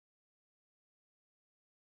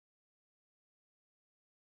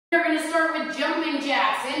We're going to start with jumping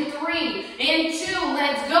jacks in 3, in 2,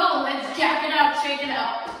 let's go. Let's jack it out, shake it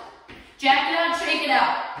out. Jack it out, shake it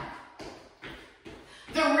out.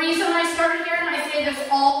 The reason I started here, and I say this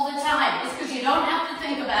all the time, is because you don't have to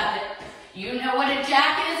think about it. You know what a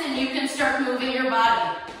jack is, and you can start moving your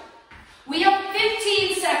body. We have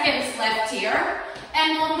 15 seconds left here,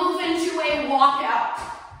 and we'll move into a walkout.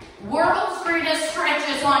 World's greatest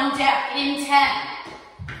stretches on deck in 10.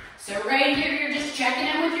 So right here, you're just checking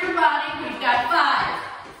in with your body. We've got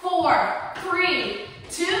 5, 4, 3,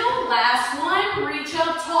 2, last one. Reach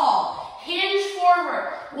up tall. Hinge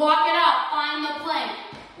forward. Walk it out. Find the plank.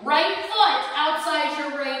 Right foot outside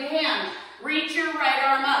your right hand. Reach your right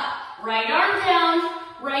arm up. Right arm down.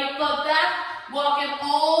 Right foot back. Walk it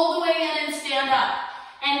all the way in and stand up.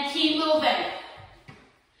 And keep moving.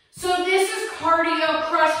 So this is cardio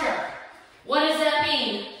crusher. What does that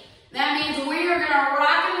mean? That means we are going to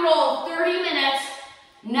rock and roll 30 minutes,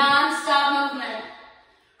 non-stop movement.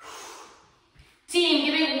 Team,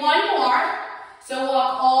 give me one more. So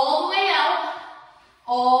walk all the way out,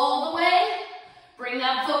 all the way. Bring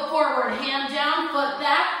that foot forward, hand down, foot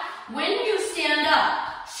back. When you stand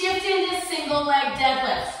up, shift into single leg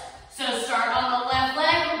deadlifts. So start on the left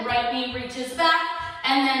leg, right knee reaches back,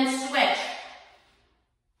 and then switch.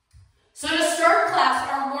 So to start class,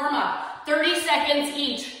 our warm-up, 30 seconds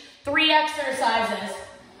each. 3 exercises.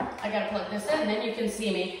 I gotta plug this in, then you can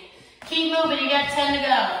see me. Keep moving, you got 10 to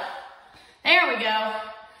go. There we go.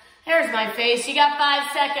 There's my face, you got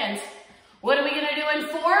 5 seconds. What are we gonna do in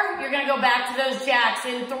 4? You're gonna go back to those jacks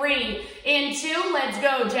in 3, in 2, let's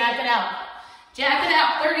go, jack it out. Jack it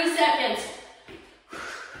out, 30 seconds.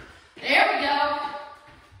 There we go.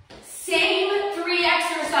 Same 3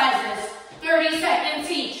 exercises, 30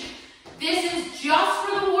 seconds each. This is just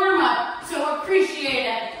for the warm-up, so appreciate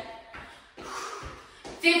it.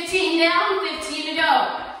 15 down, 15 to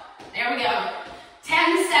go. There we go.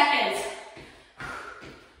 10 seconds.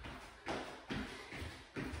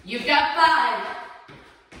 You've got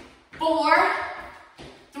 5, 4,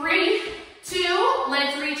 3, 2,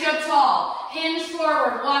 let's reach up tall. Hinge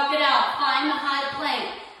forward, walk it out, find the high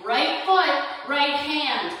plank. Right foot, right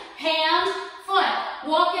hand. Hand, foot.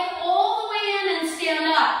 Walk it all the way in and stand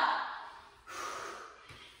up.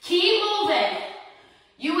 Keep moving.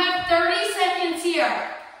 You have 30 seconds here,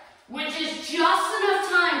 which is just enough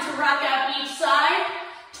time to rock out each side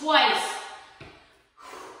twice.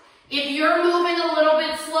 If you're moving a little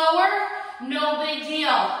bit slower, no big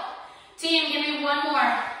deal. Team, give me one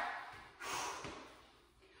more.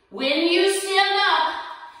 When you stand up,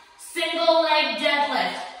 single leg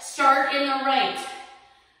deadlift. Start in the right.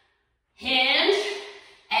 Hinge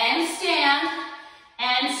and stand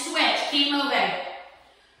and switch. Keep moving.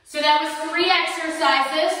 So that was 3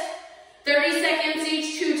 exercises, 30 seconds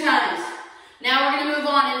each, 2 times. Now we're going to move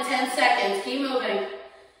on in 10 seconds. Keep moving.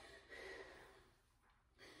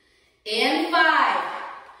 In 5,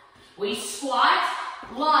 we squat,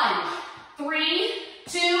 lunge. 3,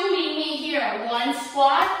 2, meet me here. 1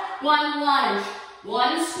 squat, 1 lunge.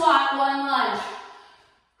 1 squat, 1 lunge.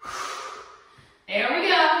 There we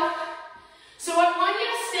go. So I want you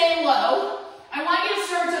to stay low. I want you to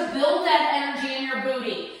start to build that energy in your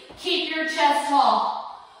booty. Keep your chest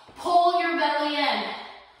tall. Pull your belly in.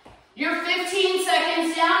 You're 15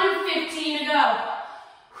 seconds down and 15 to go.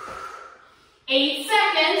 8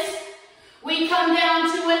 seconds. We come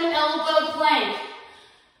down to an elbow plank.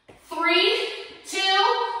 3, 2,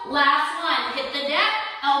 last one. Hit the deck,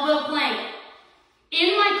 elbow plank.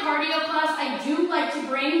 In my cardio class, I do like to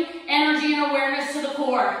bring energy and awareness to the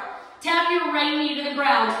core. Tap your right knee to the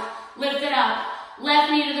ground. Lift it up.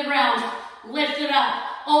 Left knee to the ground. Lift it up.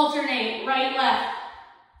 Alternate. Right, left.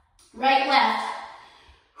 Right, left.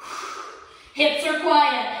 Hips are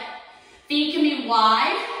quiet. Feet can be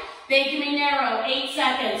wide. They can be narrow. 8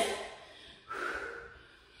 seconds.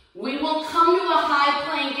 We will come to a high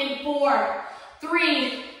plank in 4,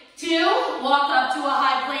 3, 2. Walk up to a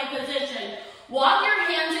high plank position. Walk your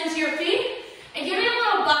hands into your feet and give me a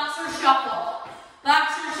little boxer shuffle.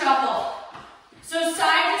 Boxer shuffle. So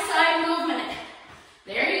side to side movement.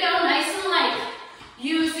 There you go, nice and light.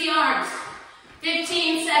 Use the arms.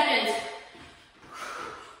 15 seconds.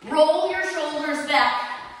 Roll your shoulders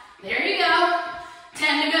back. There you go.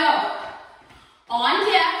 10 to go. On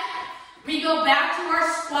deck, we go back to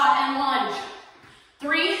our squat and lunge.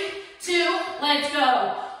 3, 2, let's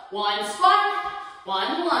go. 1 squat,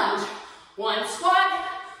 1 lunge. 1 squat,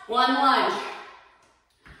 1 lunge.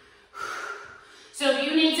 So if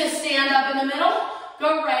you need to stand up in the middle,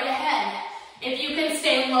 go right ahead. If you can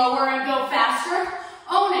stay lower and go faster,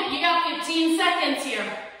 own it. You got 15 seconds here.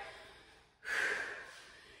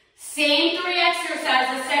 Same 3 exercises.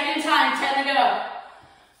 exercise the second time, 10 to go.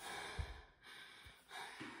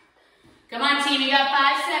 Come on, team, you got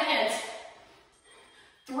 5 seconds.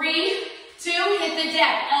 3, 2, hit the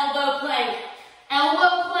deck, elbow plank.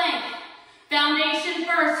 Elbow plank. Foundation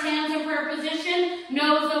first, hands in prayer position,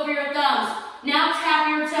 nose over your thumbs. Now tap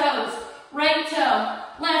your toes. Right toe,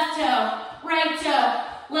 left toe, right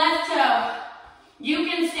toe, left toe. You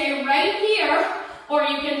can stay right here, or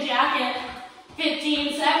you can jack it.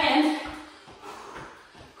 15 seconds.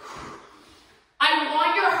 I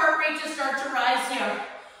want your heart rate to start to rise here.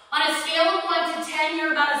 On a scale of 1 to 10,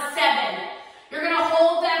 you're about a 7. You're gonna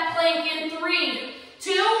hold that plank in 3,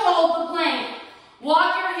 2, hold the plank.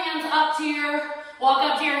 Walk up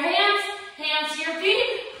to your hands, hands to your feet.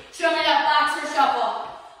 Show me that boxer shuffle,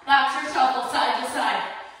 side to side.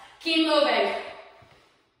 Keep moving.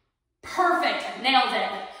 Perfect, nailed it.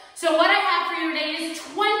 So what I have for you today is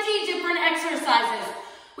 20 different exercises.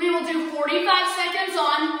 We will do 45 seconds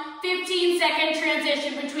on, 15-second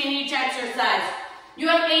transition between each exercise. You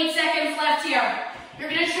have 8 seconds left here. You're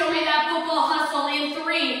gonna show me that football hustle in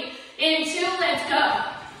 3, in 2, let's go.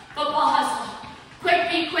 Football hustle.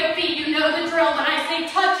 Quick beat, you know the drill. When I say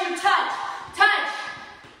touch, you touch. Touch,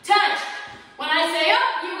 touch. When I say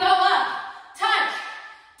up, you go up. Touch,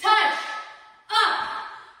 touch, up.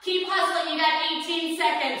 Keep hustling, you got 18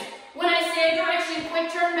 seconds. When I say a direction,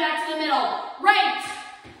 quick turn back to the middle. Right,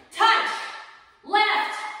 touch,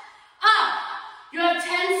 left, up. You have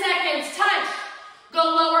 10 seconds, touch. Go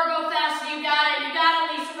lower, go faster, you got it,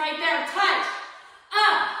 Lisa, right there. Touch,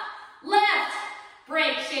 up, left,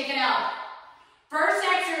 break, shake it out. First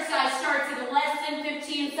exercise starts in less than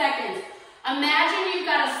 15 seconds. Imagine you've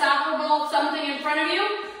got a soccer ball, something in front of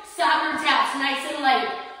you, soccer taps, nice and light.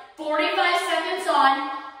 45 seconds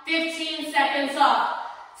on, 15 seconds off.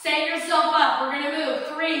 Set yourself up, we're gonna move.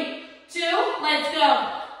 3, 2, let's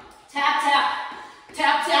go. Tap, tap,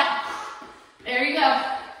 tap, tap. There you go.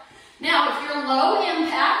 Now, if you're low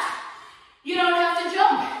impact, you don't have to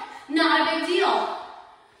jump. Not a big deal.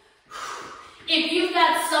 If you've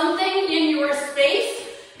got something in your space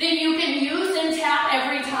that you can use and tap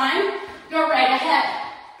every time, go right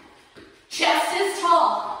ahead. Chest is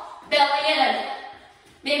tall, belly in.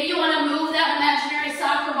 Maybe you want to move that imaginary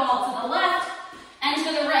soccer ball to the left and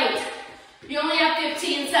to the right. You only have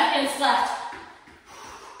 15 seconds left.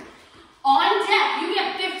 On deck, you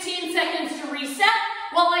get 15 seconds to reset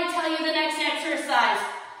while I tell you the next exercise.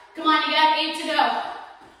 Come on, you got 8 to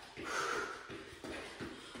go.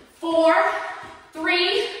 4,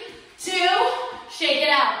 3, 2, shake it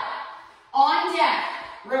out. On deck,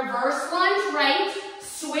 reverse lunge right,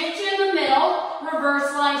 switch in the middle,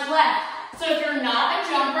 reverse lunge left. So if you're not a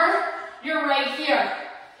jumper, you're right here.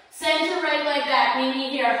 Send your right leg back, knee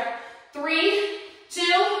here. 3, 2,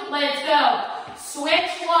 let's go.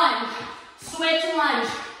 Switch lunge, switch lunge.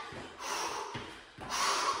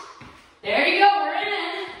 There you go, we're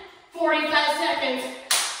in. 45 seconds.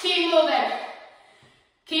 Keep moving.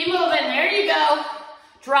 Keep moving, there you go.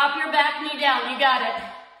 Drop your back knee down, you got it.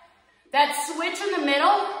 That switch in the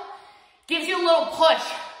middle gives you a little push,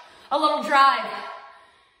 a little drive.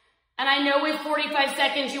 And I know with 45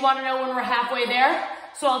 seconds you want to know when we're halfway there,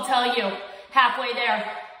 so I'll tell you, halfway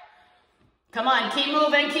there. Come on, keep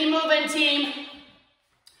moving, team.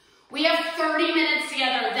 We have 30 minutes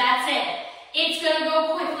together, that's it. It's gonna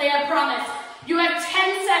go quickly, I promise. You have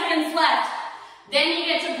 10 seconds left. Then you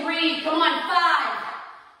get to breathe. Come on, 5,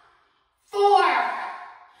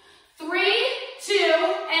 4, 3,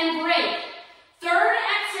 2, and break. Third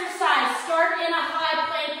exercise, start in a high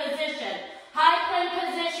plank position. High plank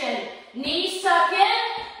position, knees tuck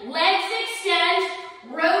in, legs extend,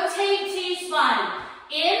 rotate T-spine.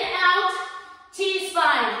 In, out,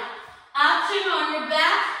 T-spine. Option on your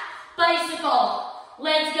back, bicycle.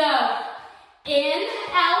 Let's go. In,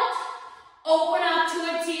 out, open up to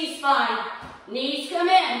a T-spine. Knees come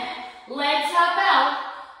in, legs hop out,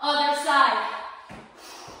 other side.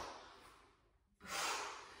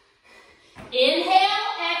 Inhale,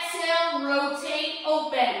 exhale, rotate,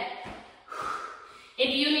 open.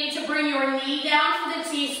 If you need to bring your knee down to the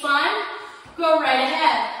T-spine, go right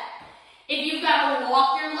ahead. If you've got to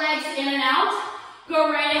walk your legs in and out,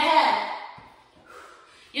 go right ahead.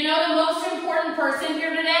 You know the most important person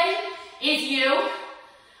here today is you.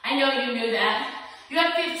 I know you knew that. You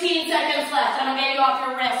have 15 seconds left. I don't get you off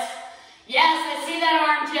your wrist. Yes, I see that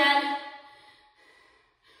arm, Jen.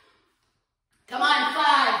 Come on,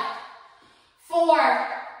 5,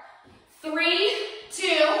 4, 3, 2,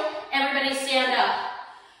 everybody stand up.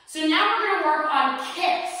 So now we're going to work on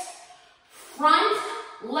kicks. Front,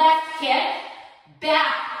 left kick,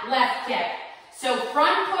 back, left kick. So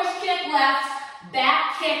front push kick left,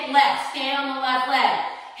 back kick left, stand on the left leg.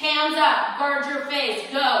 Hands up, guard your face,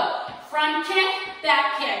 go. Front kick,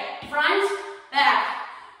 front, back.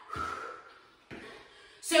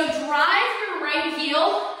 So drive your right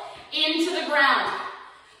heel into the ground.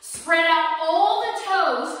 Spread out all the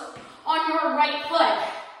toes on your right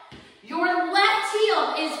foot. Your left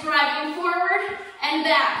heel is driving forward and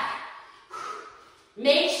back.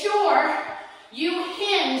 Make sure you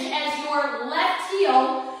hinge as your left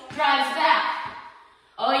heel drives back.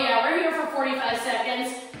 Oh yeah, we're here for 45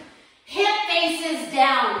 seconds. Hip faces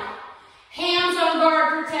down. Hands on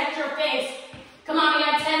guard, protect your face. Come on, we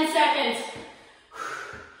got 10 seconds.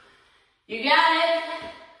 You got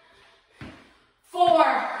it.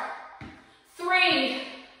 4, 3,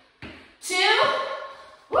 2.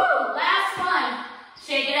 Woo, last one.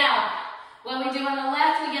 Shake it out. What we do on the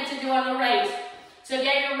left, we get to do on the right. So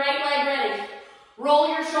get your right leg ready. Roll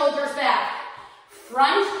your shoulders back.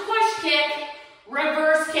 Front push kick,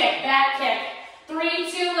 reverse kick, back kick.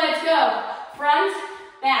 3, 2, let's go. Front,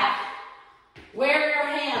 back. Wear your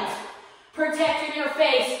hands. Protecting your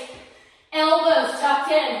face. Elbows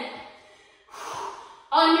tucked in.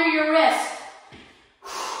 Under your wrist.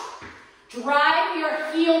 Drive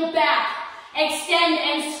your heel back. Extend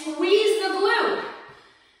and squeeze the glute.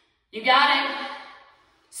 You got it.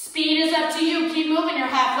 Speed is up to you. Keep moving. You're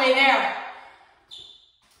halfway there.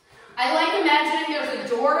 I like imagining there's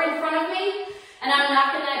a door in front of me and I'm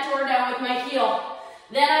knocking that door down with my heel.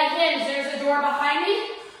 Then I hinge. There's a door behind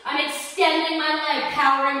me. I'm extending my leg,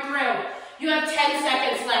 powering through. You have 10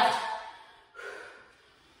 seconds left.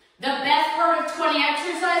 The best part of 20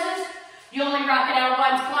 exercises, you only rock it out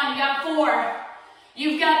once. Come on, you got 4.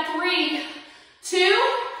 You've got 3,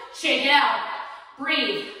 2, shake it out.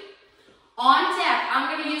 Breathe. On deck,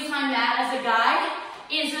 I'm going to use my mat as a guide,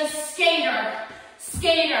 is a skater.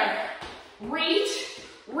 Skater. Reach,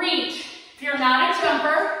 reach. If you're not a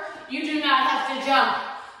jumper, you do not have to jump.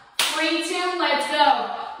 3, 2, let's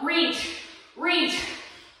go. Reach, reach.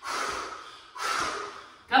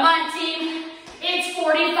 Come on, team. It's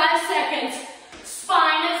 45 seconds.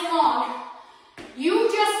 Spine is long. You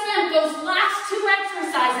just spent those last 2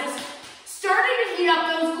 exercises starting to heat up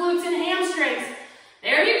those glutes and hamstrings.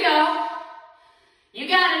 There you go. You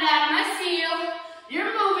got it, Adam. I see you.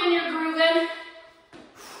 You're moving, you're grooving.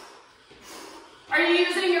 Are you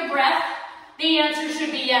using your breath? The answer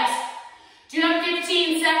should be yes. Do you have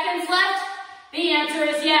 15 seconds left? The answer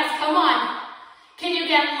is yes. Come on. Can you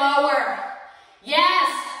get lower? Yes.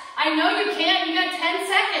 I know you can. You got 10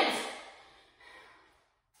 seconds.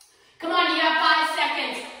 Come on, you got 5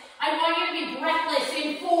 seconds. I want you to be breathless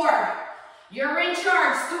in 4. You're in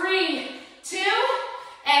charge. 3, 2,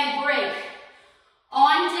 and break.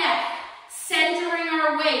 On deck, centering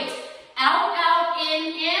our weight. Out, out,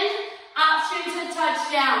 in, option to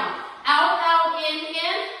touchdown. Out, out,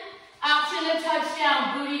 in, option to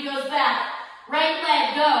touchdown. Booty goes back. Right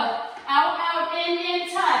leg, go. Out, out, in,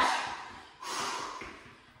 touch.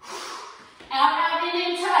 Out, out,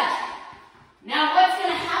 in, touch. Now what's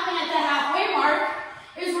going to happen at the halfway mark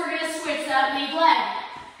is we're going to switch that lead leg.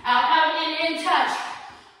 Out, out, in, touch.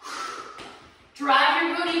 Drive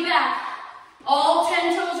your booty back. All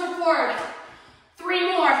 10 toes are forward.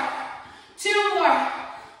 3 more. 2 more.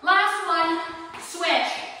 Last one.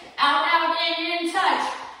 Switch. Out, out, in,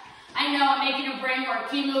 touch. I know I'm making your brain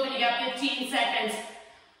work. Keep moving. You got 15 seconds.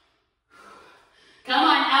 Come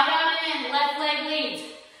on. Out, out, in. Left leg leads.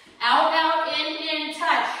 Out, out, in,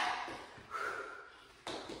 touch.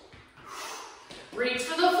 Reach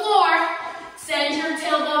for the floor. Send your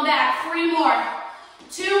tailbone back. 3 more.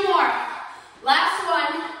 2 more. Last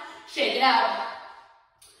one. Shake it out.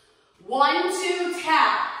 1, 2,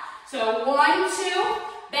 tap. So 1, 2,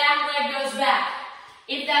 back leg goes back.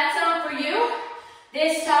 If that's not for you,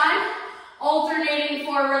 this time, alternating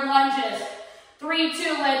forward lunges. 3,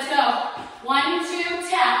 2, let's go. 1, 2,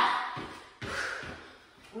 tap.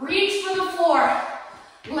 Reach for the floor.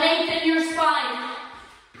 Lengthen your spine.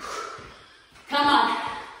 Come on.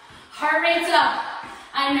 Heart rate's up.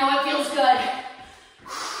 I know it feels good.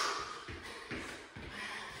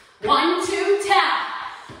 1, 2, tap.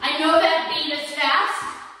 I know that beat is fast.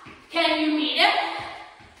 Can you meet it?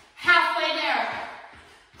 Halfway there.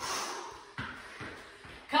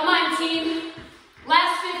 Come on, team.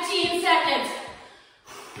 Last 15 seconds.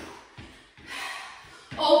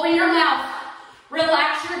 Open your mouth.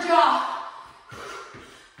 Relax your jaw.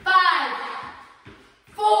 5,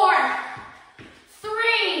 4,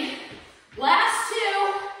 3. Last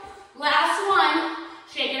 2. Last one.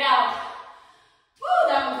 Shake it out. Woo,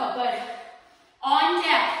 that one felt good. On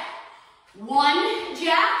deck. 1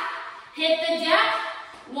 jack. Hit the deck.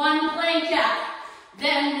 1 plank jack.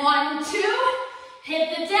 Then 1, 2. Hit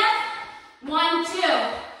the deck. 1, 2.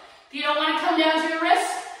 If you don't want to come down to your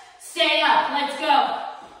wrists, stay up. Let's go.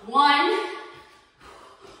 1,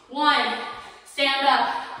 1. Stand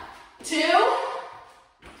up. 2,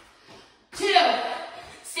 2.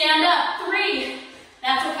 Stand up. 3.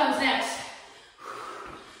 That's what comes next.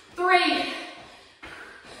 3.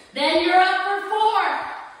 Then you're up for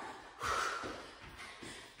 4.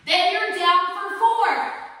 Then you're down for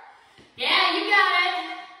 4. Yeah, you got it.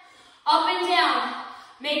 Up and down.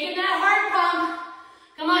 Making that heart pump.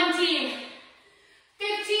 Come on, team.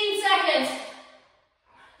 15 seconds.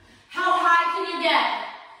 How high can you get?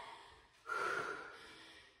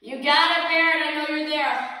 You got it, Barrett. I know you're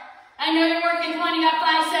there. I know you're working. Come on, you got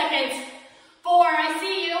 5 seconds. 4, I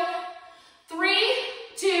see you. 3,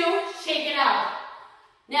 2, shake it out.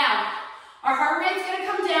 Now, our heart rate's gonna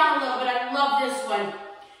come down a little bit. I love this one.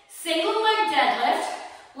 Single leg deadlift,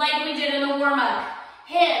 like we did in the warm-up.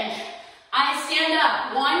 Hinge. I stand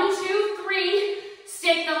up. 1, 2, 3.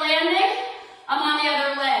 Stick the landing. I'm on the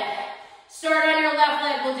other leg. Start on your left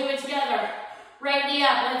leg. We'll do it together. Right knee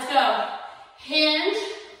up. Let's go. Hinge.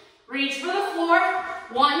 Reach for the floor.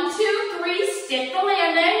 1, 2, 3. Stick the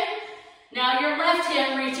landing. Now your left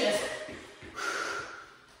hand reaches.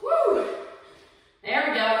 Woo. There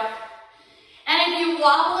we go. And if you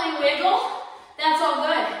wobble and wiggle, that's all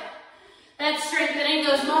good. That's strengthening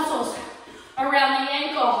those muscles around the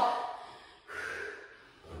ankle.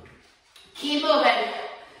 Keep moving.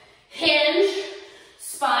 Hinge.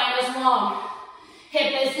 Spine is long.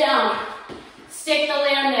 Hip is down. Stick the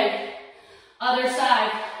landing. Other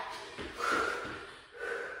side.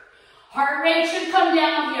 Heart rate should come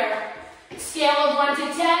down here. Scale of 1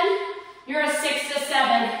 to 10. You're a 6 to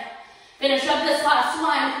 7. Finish up this last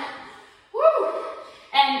one. Woo!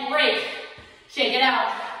 And break. Shake it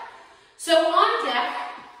out. So on deck,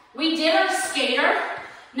 we did our skater.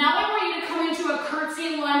 Now I want you to come into a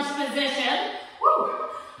curtsy lunge position. Woo!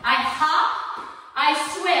 I hop, I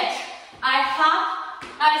switch. I hop,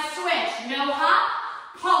 I switch. No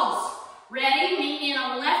hop, pulse. Ready? Meet me in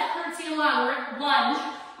a left curtsy lunge.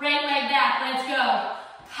 Right leg back. Let's go.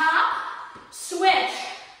 Hop, switch.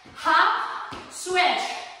 Hop, switch.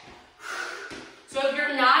 So if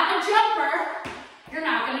you're not a jumper, you're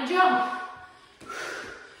not going to jump.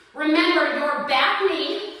 Remember, your back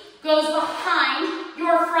knee goes behind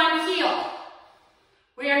your front heel.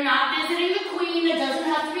 We are not visiting the queen. It doesn't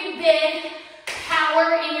have to be big.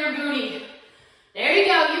 Power in your booty. There you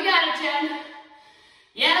go. You got it, Jen.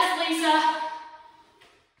 Yes, Lisa.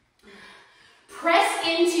 Press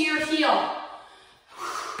into your heel.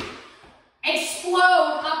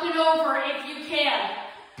 Explode up and over if you can.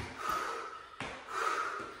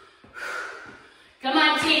 Come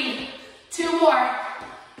on, team. 2 more.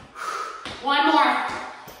 1 more.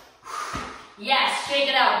 Yes, shake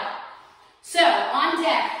it out. So, on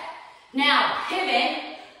deck. Now,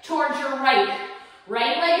 pivot towards your right.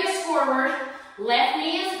 Right leg is forward. Left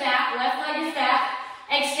knee is back. Left leg is back.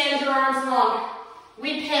 Extend your arms long.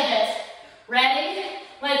 We pivot. Ready?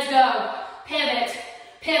 Let's go. Pivot,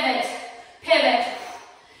 pivot, pivot.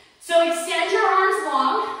 So extend your arms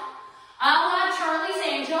long. A la Charlie's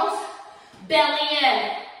Angels. Belly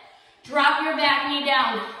in. Drop your back knee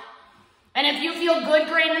down. And if you feel good,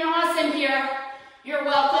 great, and awesome here, you're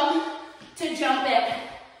welcome to jump it.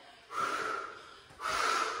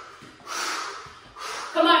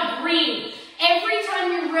 Come on, breathe. Every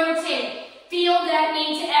time you rotate, feel that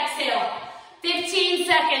need to exhale. 15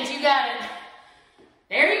 seconds, you got it.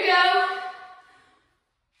 There you go.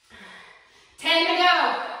 10 to go.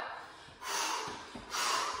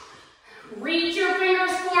 Reach your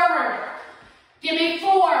fingers forward. Give me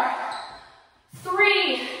 4,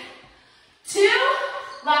 3, 2,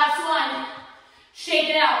 last one. Shake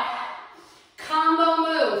it out. Combo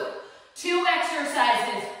move. 2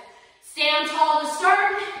 exercises. Stand tall to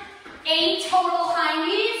start. 8 total high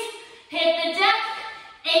knees. Hit the deck.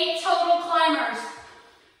 8 total climbers.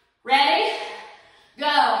 Ready?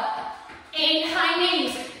 Go. 8 high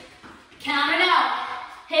knees. Count it out.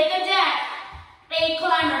 Hit the deck. 8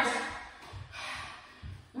 climbers.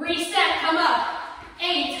 Reset, come up.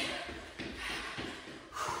 8.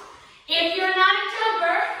 If you're not a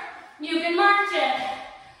jumper, you can march it.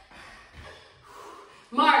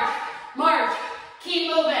 March, march.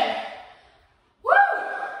 Keep moving. Woo!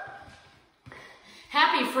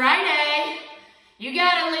 Happy Friday. You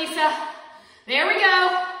got it, Lisa. There we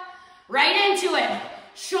go. Right into it.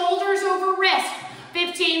 Shoulders over wrist.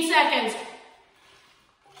 15 seconds.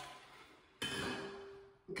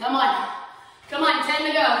 Come on. Come on, 10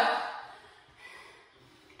 to go.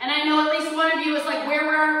 And I know at least one of you is like, where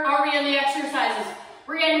are we in the exercises?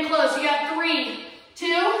 We're getting close. You got 3, 2,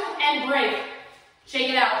 and break. Shake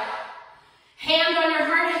it out. Hand on your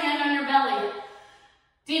heart, hand on your belly.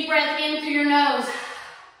 Deep breath in through your nose.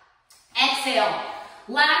 Exhale.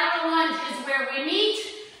 Lateral lunge is where we meet.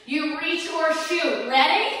 You reach or shoot.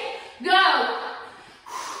 Ready? Go.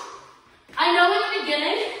 I know in the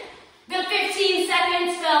beginning, the 15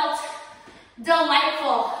 seconds felt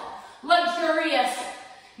delightful, luxurious.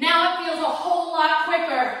 Now it feels a whole lot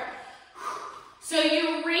quicker. So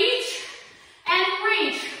you reach and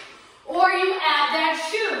reach, or you add that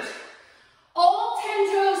shoot. All 10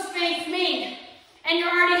 toes face me, and you're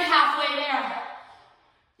already halfway there.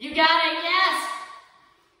 You got it, yes.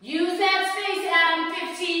 Use that space, add in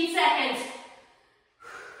 15 seconds.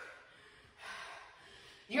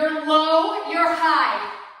 You're low, you're high.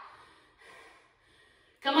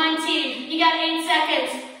 Come on, team, you got 8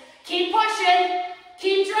 seconds. Keep pushing,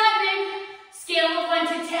 keep driving. Scale of 1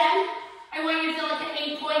 to 10. I want you to feel like an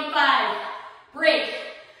 8.5. Break,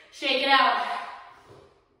 shake it out.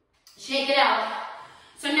 Shake it out.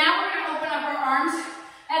 So now we're gonna open up our arms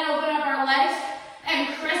and open up our legs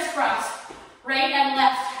and crisscross, right and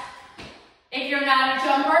left. If you're not a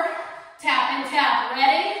jumper, tap and tap.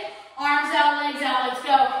 Ready? Arms out, legs out, let's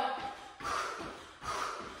go.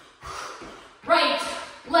 Right,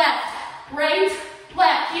 left,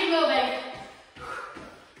 keep moving.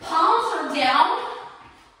 Palms are down,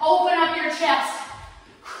 open up your chest.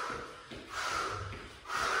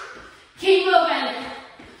 Keep moving.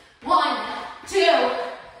 1, 2.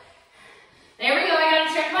 There we go, I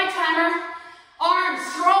gotta check my timer. Arms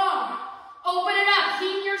strong, open it up,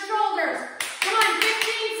 keep your shoulders. Come on,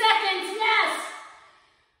 15 seconds, yes.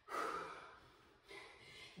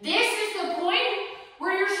 This is the point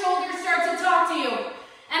where your shoulders start to talk to you.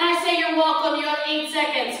 And I say you're welcome, you have 8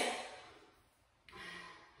 seconds.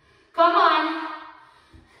 Come on.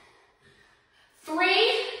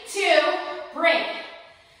 3, 2, break.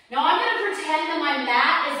 Now I'm going to pretend that my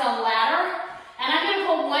mat is a ladder, and I'm going to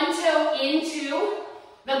put one toe into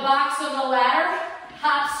the box of the ladder,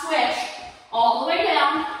 hop switch, all the way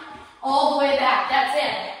down, all the way back, that's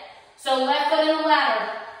it. So left foot in the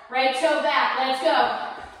ladder, right toe back, let's go.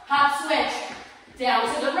 Hop switch, down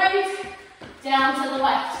to the right, down to the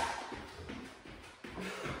left.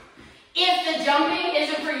 If the jumping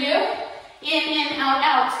isn't for you, in, out,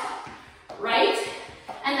 out. Right,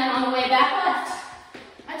 and then on the way back, left.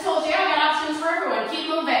 I told you I got options for everyone. Keep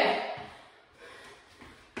moving.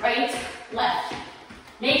 Right, left.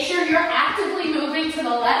 Make sure you're actively moving to the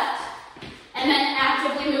left, and then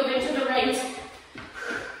actively moving to the right.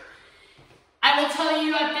 I will tell you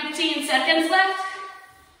you have 15 seconds left.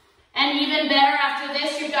 And even better after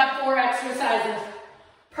this, you've got 4 exercises.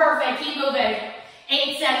 Perfect, keep moving.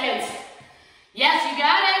 8 seconds. Yes, you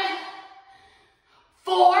got it.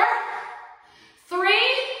 4, 3,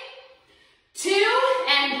 2,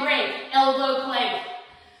 and break. Elbow plank.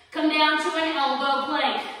 Come down to an elbow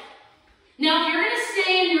plank. Now, if you're gonna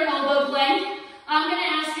stay in your elbow plank, I'm gonna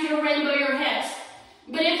ask you to rainbow your hips.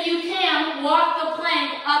 But if you can, walk the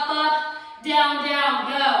plank up, up, down, down,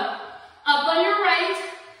 go. Up on your right,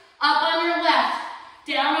 up on your left,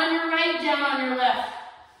 down on your right, down on your left.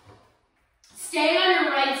 Stay on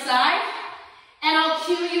your right side, and I'll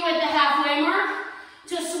cue you at the halfway mark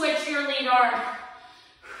to switch your lead arm.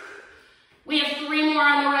 We have 3 more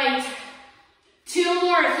on the right. 2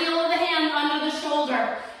 more, heel of the hand under the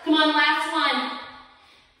shoulder. Come on, last one.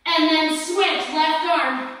 And then switch, left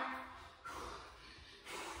arm.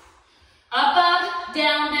 Up, up,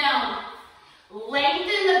 down, down.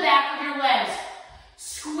 Lengthen the back of your legs.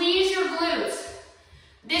 Squeeze your glutes.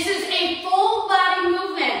 This is a full body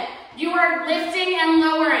movement. You are lifting and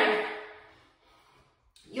lowering.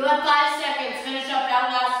 You have 5 seconds. Finish up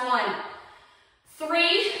that last one.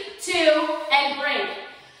 3, 2, and break.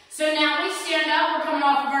 So now we stand up. We're coming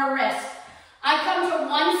off of our wrist. I come to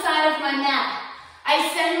one side of my mat. I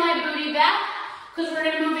send my booty back because we're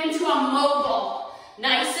going to move into a mogul.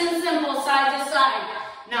 Nice and simple, side to side.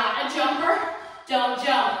 Not a jumper. Don't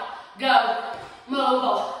jump. Go.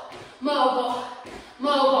 Mogul, mogul,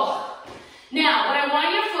 mogul. Now, what I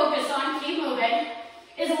want you to focus on, keep moving,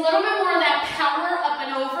 is a little bit more of that power up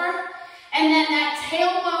and over, and then that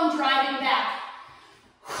tailbone driving back.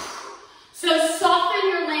 So soften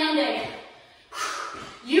your landing.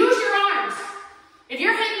 Use your arms. If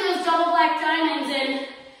you're hitting those double black diamonds in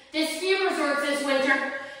the ski resorts this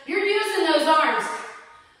winter, you're using those arms.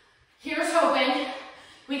 Here's hoping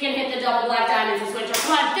we can hit the double black diamonds this winter.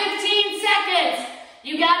 Come on, 15 seconds.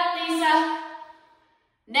 You got it, Lisa.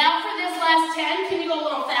 Now for this last 10, can you go a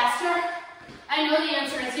little faster? I know the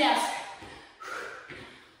answer is yes.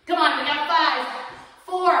 Come on, we got 5,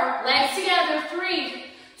 4, legs together, 3,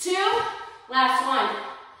 2, last one.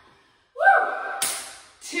 Woo!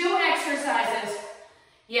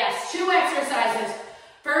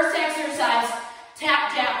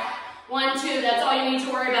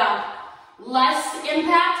 Less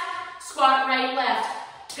impact, squat right, left.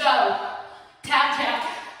 Go. Tap, tap.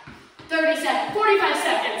 30 seconds, 45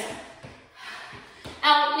 seconds.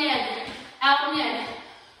 Out and in, out and in.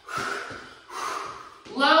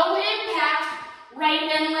 Low impact, right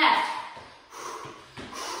and left.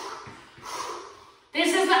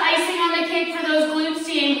 This is the icing on the cake for those glutes,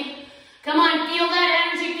 team. Come on, feel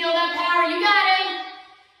that energy, feel that power. You got it.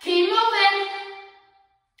 Keep moving.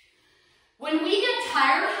 When we get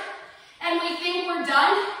tired and we think we're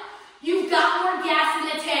done, you've got more gas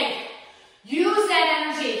in the tank. Use that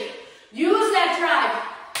energy. Use that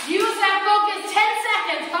drive. Use that focus. 10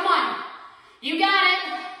 seconds. Come on. You got it.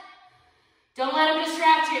 Don't let them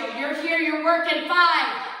distract you. You're here. You're working.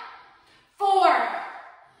 5, 4,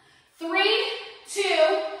 3, 2.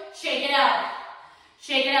 Shake it out.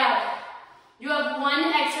 Shake it out. You have one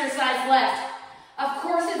exercise left. Of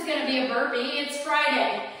course it's going to be a burpee. It's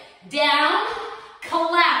Friday. Down,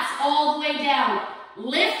 collapse all the way down.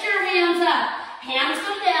 Lift your hands up. Hands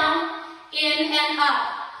come down, in and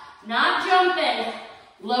up. Not jumping.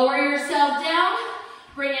 Lower yourself down,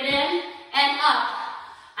 bring it in and up.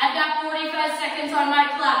 I've got 45 seconds on my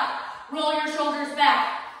clock. Roll your shoulders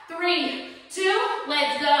back. 3, 2,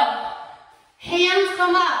 let's go. Hands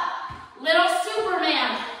come up. Little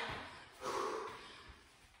Superman.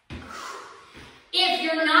 If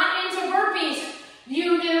you're not into burpees,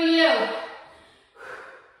 you do you.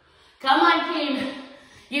 Come on, team.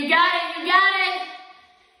 You got it, you got it.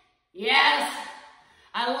 Yes,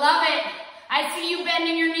 I love it. I see you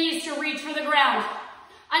bending your knees to reach for the ground.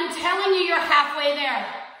 I'm telling you, you're halfway there.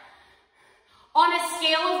 On a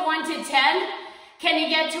scale of 1 to 10, can you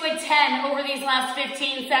get to a 10 over these last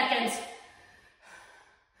 15 seconds?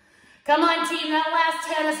 Come on, team, that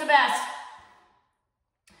last 10 is the best.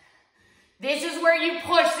 This is where you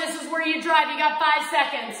push, this is where you drive. You got 5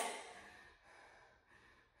 seconds.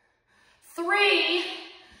 3,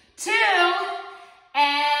 2,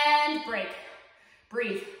 and break.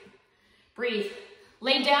 Breathe, breathe.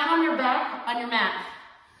 Lay down on your back, on your mat.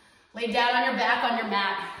 Lay down on your back, on your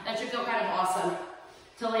mat. That should feel kind of awesome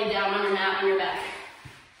to lay down on your mat, on your back.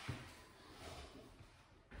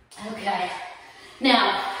 Okay,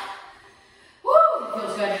 now, woo,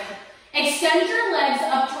 feels good. Extend your legs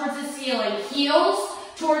up towards the ceiling, heels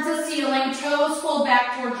towards the ceiling, toes fold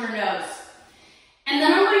back towards your nose. And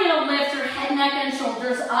then I want you to lift your head, neck, and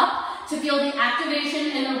shoulders up to feel the activation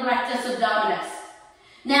in the rectus abdominis.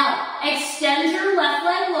 Now, extend your left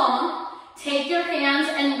leg long, take your hands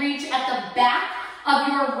and reach at the back of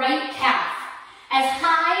your right calf, as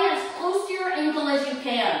high and as close to your ankle as you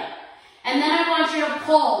can. And then I want you to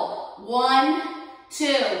pull, 1, 2,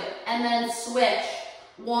 and then switch.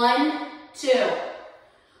 1, 2,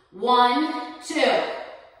 1, 2.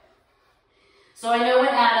 So I know what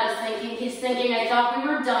Adam's thinking. He's thinking, I thought we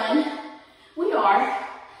were done. We are.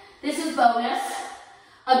 This is bonus.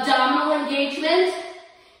 Abdominal engagement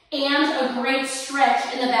and a great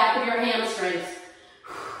stretch in the back of your hamstrings.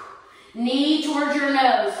 Knee towards your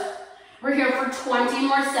nose. We're here for 20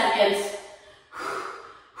 more seconds.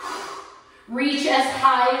 Reach as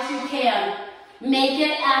high as you can. Make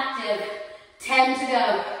it active. 10 to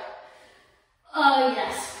go. Oh,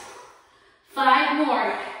 yes. 5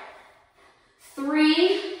 more.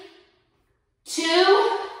 3, 2,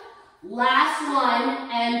 last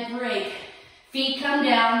one, and break. Feet come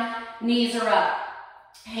down, knees are up.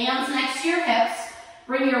 Hands next to your hips.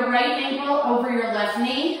 Bring your right ankle over your left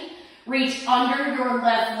knee. Reach under your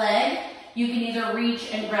left leg. You can either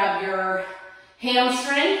reach and grab your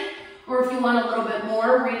hamstring, or if you want a little bit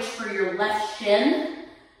more, reach for your left shin.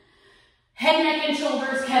 Head, neck, and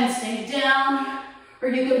shoulders can stay down, or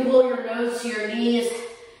you can pull your nose to your knees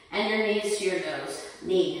and your knees to your nose.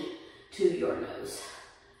 Knee to your nose.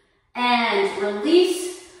 And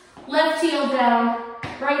release. Left heel down,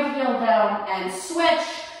 right heel down, and switch.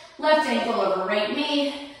 Left ankle over right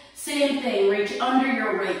knee. Same thing, reach under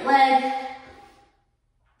your right leg.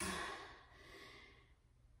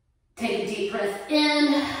 Take a deep breath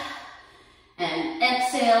in and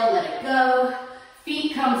exhale, let it go.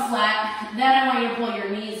 Feet come flat. Then I want you to pull your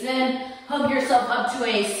knees in. Hug yourself up to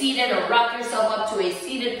a seated, or rock yourself up to a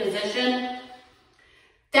seated position.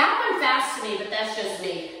 That went fast to me, but that's just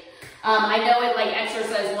me. I know in like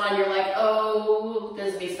exercise 1, you're like, oh,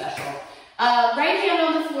 this would be special. Right hand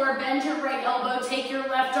on the floor, bend your right elbow, take your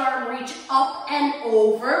left arm, reach up and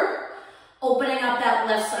over, opening up that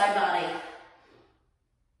left side body.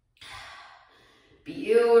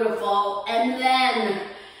 Beautiful. And then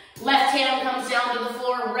left hand comes down to the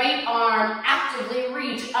floor, right arm, actively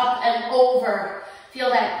reach up and over. Feel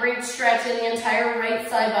that great stretch in the entire right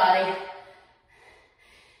side body.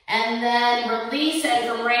 And then release, and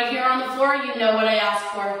from right here on the floor, for, you know what I ask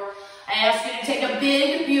for. I ask you to take a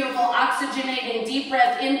big, beautiful, oxygenating deep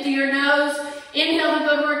breath in through your nose. Inhale the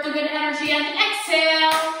good work, the good energy, and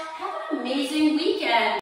exhale. Have an amazing weekend.